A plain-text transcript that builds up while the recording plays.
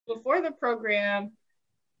before the program,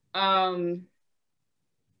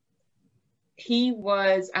 he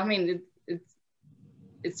was, I mean,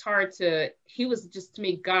 it's hard to, he was just to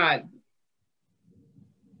me, God,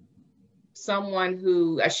 someone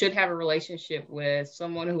who I should have a relationship with,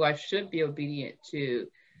 someone who I should be obedient to,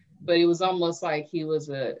 but it was almost like he was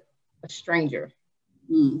a stranger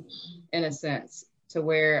in a sense, to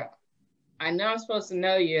where I know I'm supposed to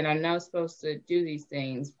know you and I know I'm supposed to do these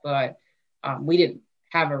things, but we didn't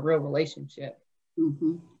have a real relationship.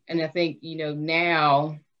 And I think, you know,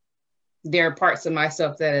 now there are parts of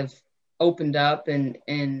myself that have opened up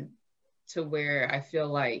and to where I feel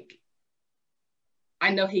like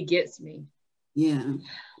I know he gets me. Yeah.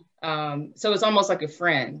 So it's almost like a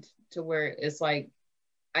friend, to where it's like,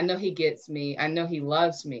 I know he gets me. I know he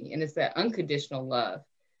loves me. And it's that unconditional love.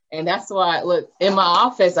 And that's why, look, in my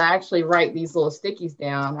office, I actually write these little stickies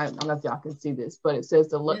down. I don't know if y'all can see this, but it says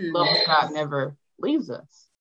the love of God never leaves us.